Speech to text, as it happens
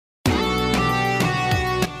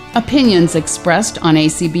Opinions expressed on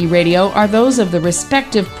ACB Radio are those of the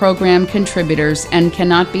respective program contributors and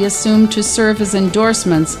cannot be assumed to serve as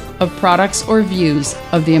endorsements of products or views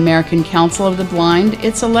of the American Council of the Blind,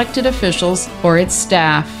 its elected officials, or its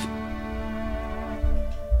staff.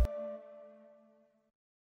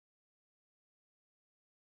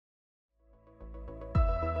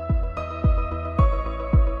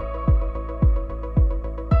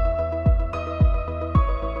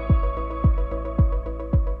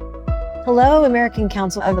 Hello, American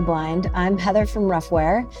Council of the Blind. I'm Heather from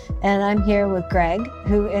Ruffwear, and I'm here with Greg,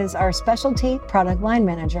 who is our specialty product line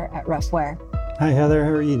manager at Ruffwear. Hi, Heather.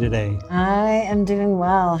 How are you today? I am doing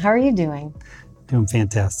well. How are you doing? Doing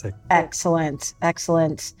fantastic. Excellent,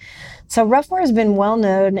 excellent. So Ruffwear has been well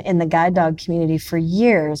known in the guide dog community for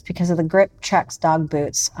years because of the Grip Trex dog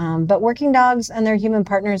boots. But working dogs and their human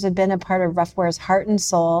partners have been a part of Ruffwear's heart and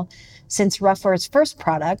soul since Ruffwear's first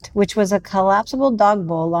product, which was a collapsible dog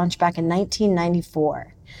bowl launched back in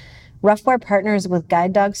 1994. Ruffwear partners with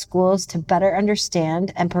guide dog schools to better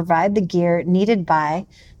understand and provide the gear needed by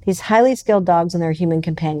these highly skilled dogs and their human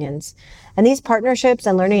companions. And these partnerships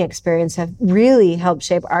and learning experience have really helped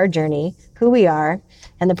shape our journey, who we are,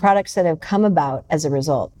 and the products that have come about as a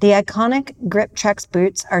result. The iconic Grip Trex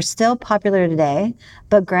boots are still popular today,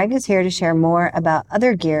 but Greg is here to share more about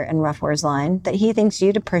other gear in Ruffwear's line that he thinks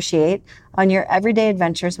you'd appreciate on your everyday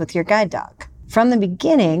adventures with your guide dog. From the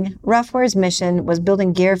beginning, Ruffwear's mission was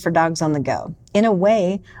building gear for dogs on the go. In a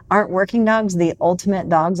way, aren't working dogs the ultimate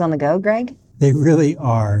dogs on the go, Greg? They really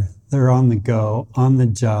are. They're on the go, on the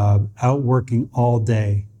job, out working all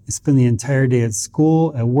day. They spend the entire day at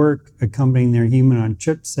school, at work, accompanying their human on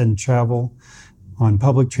trips and travel, on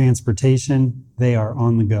public transportation. They are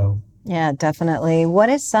on the go. Yeah, definitely. What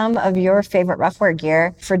is some of your favorite Ruffwear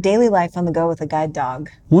gear for daily life on the go with a guide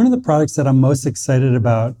dog? One of the products that I'm most excited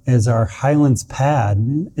about is our Highlands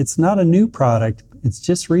Pad. It's not a new product. It's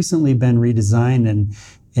just recently been redesigned, and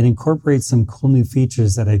it incorporates some cool new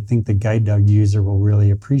features that I think the guide dog user will really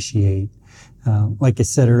appreciate. Like I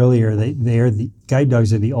said earlier, the guide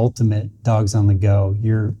dogs are the ultimate dogs on the go.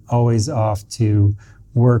 You're always off to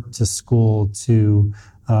work, to school, to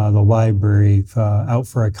the library, out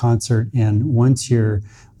for a concert, and once you're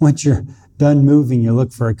done moving, you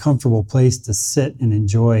look for a comfortable place to sit and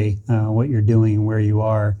enjoy what you're doing and where you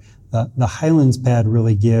are. The Highlands Pad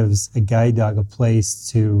really gives a guide dog a place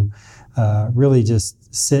to really just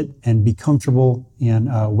sit and be comfortable and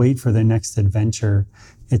wait for their next adventure.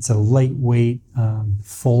 It's a lightweight,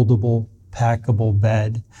 foldable, packable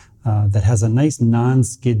bed that has a nice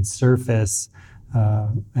non-skid surface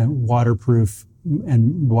and waterproof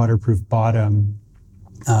bottom.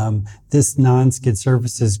 This non-skid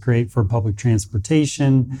surface is great for public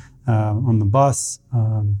transportation, on the bus,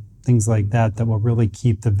 things like that will really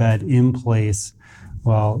keep the bed in place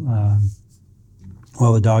while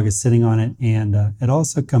the dog is sitting on it. And it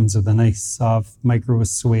also comes with a nice soft micro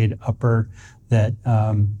suede upper that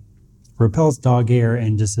repels dog hair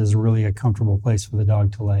and just is really a comfortable place for the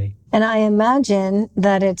dog to lay. And I imagine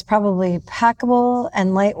that it's probably packable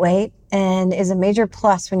and lightweight and is a major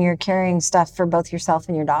plus when you're carrying stuff for both yourself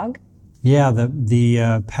and your dog. Yeah,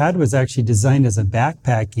 the pad was actually designed as a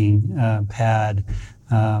backpacking pad.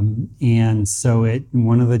 And so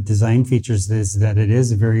one of the design features is that it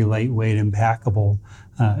is very lightweight and packable.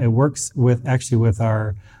 It works with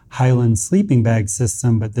our Highland sleeping bag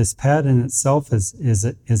system, but this pad in itself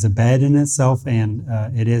is a bed in itself, and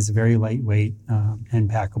it is very lightweight and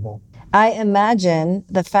packable. I imagine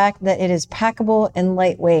the fact that it is packable and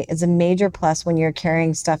lightweight is a major plus when you're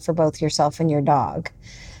carrying stuff for both yourself and your dog.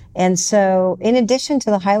 And so in addition to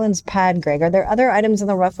the Highlands Pad, Greg, are there other items in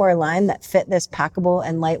the Ruffwear line that fit this packable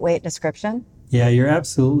and lightweight description? Yeah, you're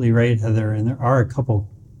absolutely right, Heather. And there are a couple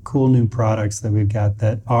cool new products that we've got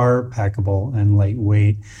that are packable and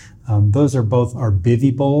lightweight. Those are both our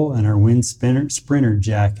Bivy Bowl and our Wind Sprinter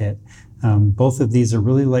jacket. Both of these are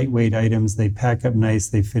really lightweight items. They pack up nice.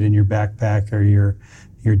 They fit in your backpack or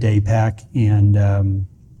your day pack, and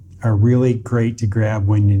are really great to grab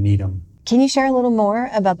when you need them. Can you share a little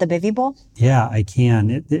more about the Bivy Bowl? Yeah, I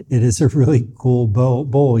can. It is a really cool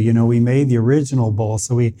bowl. You know, we made the original bowl,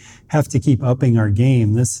 so we have to keep upping our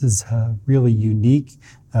game. This is a really unique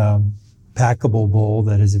packable bowl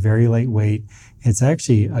that is very lightweight. It's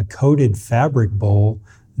actually a coated fabric bowl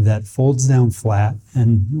that folds down flat,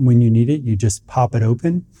 and when you need it, you just pop it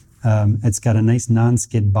open. It's got a nice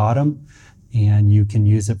non-skid bottom, and you can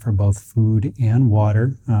use it for both food and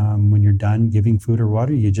water. When you're done giving food or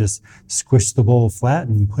water, you just squish the bowl flat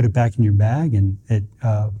and put it back in your bag, and it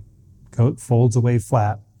folds away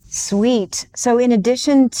flat. Sweet. So in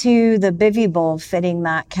addition to the Bivy Bowl fitting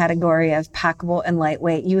that category of packable and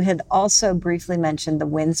lightweight, you had also briefly mentioned the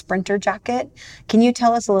Wind Sprinter jacket. Can you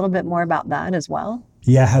tell us a little bit more about that as well?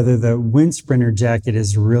 Yeah, Heather, the Wind Sprinter jacket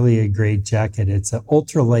is really a great jacket. It's an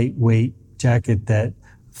ultra lightweight jacket that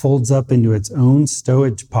folds up into its own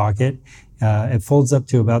stowage pocket. It folds up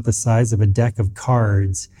to about the size of a deck of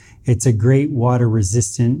cards. It's a great water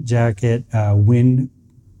resistant jacket,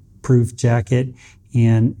 wind-proof jacket.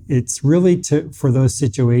 And it's really for those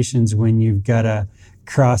situations when you've got to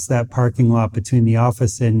cross that parking lot between the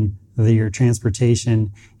office and your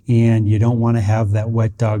transportation, and you don't want to have that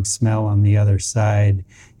wet dog smell on the other side.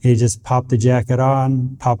 You just pop the jacket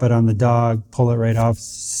on, pop it on the dog, pull it right off,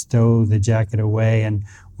 stow the jacket away. And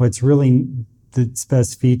what's really its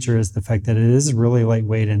best feature is the fact that it is really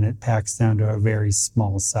lightweight and it packs down to a very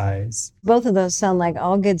small size. Both of those sound like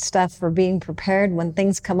all good stuff for being prepared when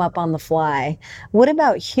things come up on the fly. What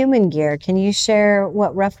about human gear? Can you share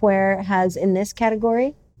what Ruffwear has in this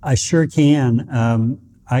category? I sure can.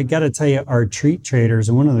 I got to tell you, our treat traders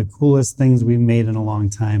are one of the coolest things we've made in a long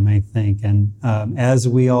time, I think. And as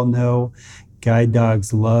we all know, guide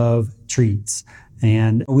dogs love treats.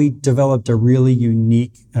 And we developed a really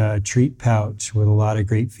unique treat pouch with a lot of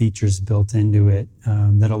great features built into it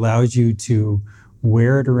that allows you to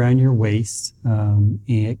wear it around your waist.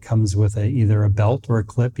 It comes with either a belt or a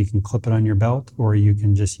clip. You can clip it on your belt, or you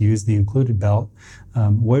can just use the included belt.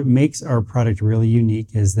 What makes our product really unique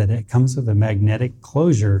is that it comes with a magnetic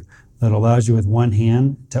closure that allows you with one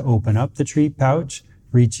hand to open up the treat pouch,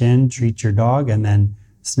 reach in, treat your dog, and then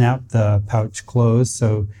snap the pouch closed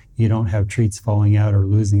so you don't have treats falling out or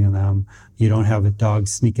losing them. You don't have a dog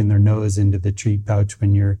sneaking their nose into the treat pouch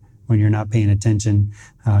when you're not paying attention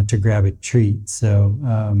to grab a treat. So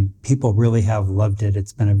people really have loved it.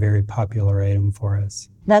 It's been a very popular item for us.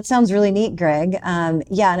 That sounds really neat, Greg.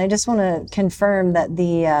 Yeah, and I just want to confirm that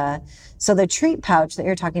the treat pouch that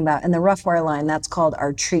you're talking about in the Ruffwear line, that's called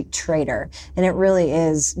our Treat Trader. And it really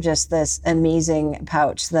is just this amazing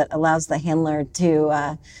pouch that allows the handler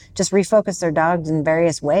to just refocus their dogs in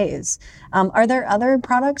various ways. Are there other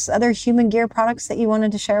products, other human gear products that you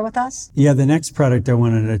wanted to share with us? Yeah, the next product I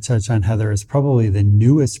wanted to touch on, Heather, is probably the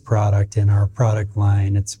newest product in our product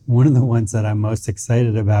line. It's one of the ones that I'm most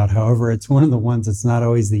excited about. However, it's one of the ones that's not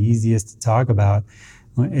always the easiest to talk about.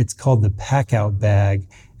 It's called the Pack-Out Bag.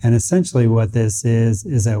 And essentially what this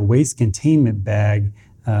is a waste containment bag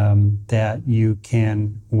that you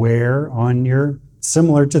can wear on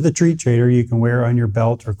similar to the Treat Trader, you can wear on your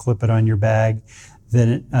belt or clip it on your bag.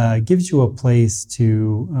 Then it gives you a place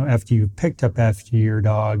to, after you've picked up after your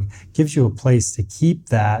dog, gives you a place to keep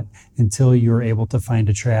that until you're able to find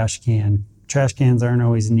a trash can. Trash cans aren't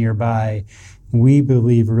always nearby. We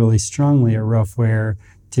believe really strongly at Ruffwear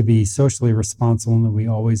to be socially responsible and that we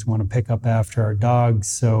always want to pick up after our dogs.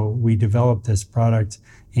 So we developed this product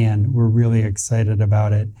and we're really excited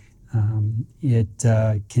about it.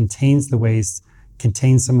 It contains the waste,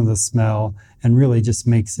 contains some of the smell, and really just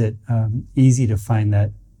makes it easy to find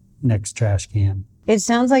that next trash can. It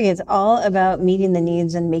sounds like it's all about meeting the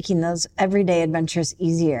needs and making those everyday adventures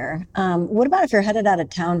easier. What about if you're headed out of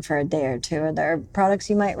town for a day or two? Are there products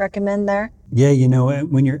you might recommend there? Yeah,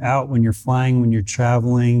 when you're out, when you're flying, when you're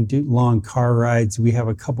traveling, do long car rides, we have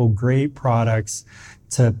a couple great products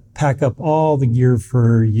to pack up all the gear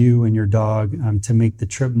for you and your dog to make the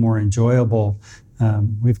trip more enjoyable.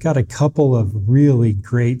 We've got a couple of really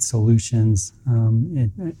great solutions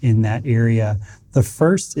in that area. The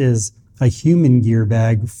first is a human gear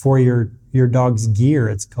bag for your dog's gear.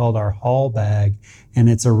 It's called our Haul Bag, and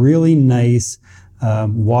it's a really nice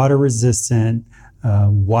water-resistant,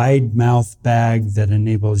 wide mouth bag that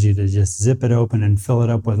enables you to just zip it open and fill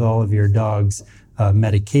it up with all of your dog's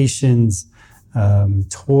medications,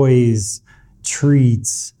 toys,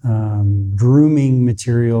 treats, grooming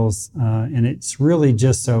materials, and it's really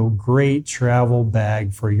just a great travel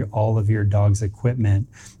bag for all of your dog's equipment.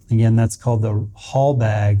 Again, that's called the Haul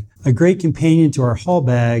Bag. A great companion to our Haul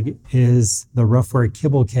Bag is the Ruffwear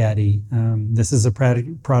Kibble Caddy. This is a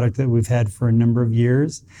product that we've had for a number of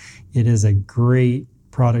years. It is a great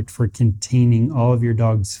product for containing all of your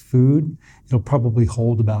dog's food. It'll probably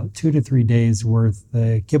hold about 2 to 3 days worth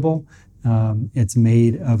of kibble. It's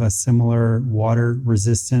made of a similar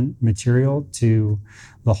water-resistant material to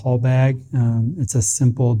the Haul Bag. It's a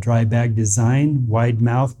simple dry bag design, wide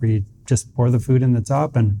mouth, where you just pour the food in the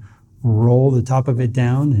top and roll the top of it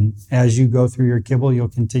down. And as you go through your kibble, you'll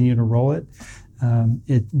continue to roll it.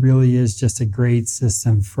 It really is just a great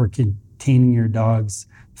system for containing your dog's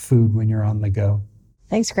food when you're on the go.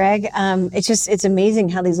 Thanks, Greg. It's amazing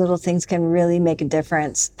how these little things can really make a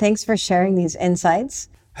difference. Thanks for sharing these insights.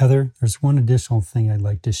 Heather, there's one additional thing I'd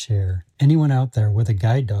like to share. Anyone out there with a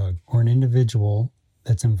guide dog or an individual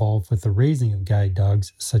that's involved with the raising of guide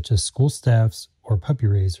dogs, such as school staffs or puppy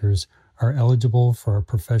raisers, are eligible for a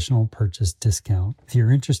professional purchase discount. If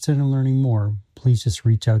you're interested in learning more, please just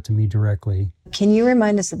reach out to me directly. Can you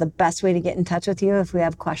remind us of the best way to get in touch with you if we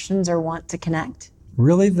have questions or want to connect?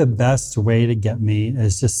 Really, the best way to get me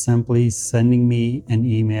is just simply sending me an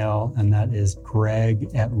email, and that is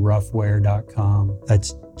greg@ruffwear.com.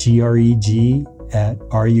 That's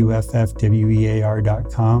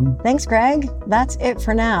greg@ruffwear.com. Thanks, Greg. That's it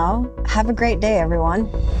for now. Have a great day, everyone.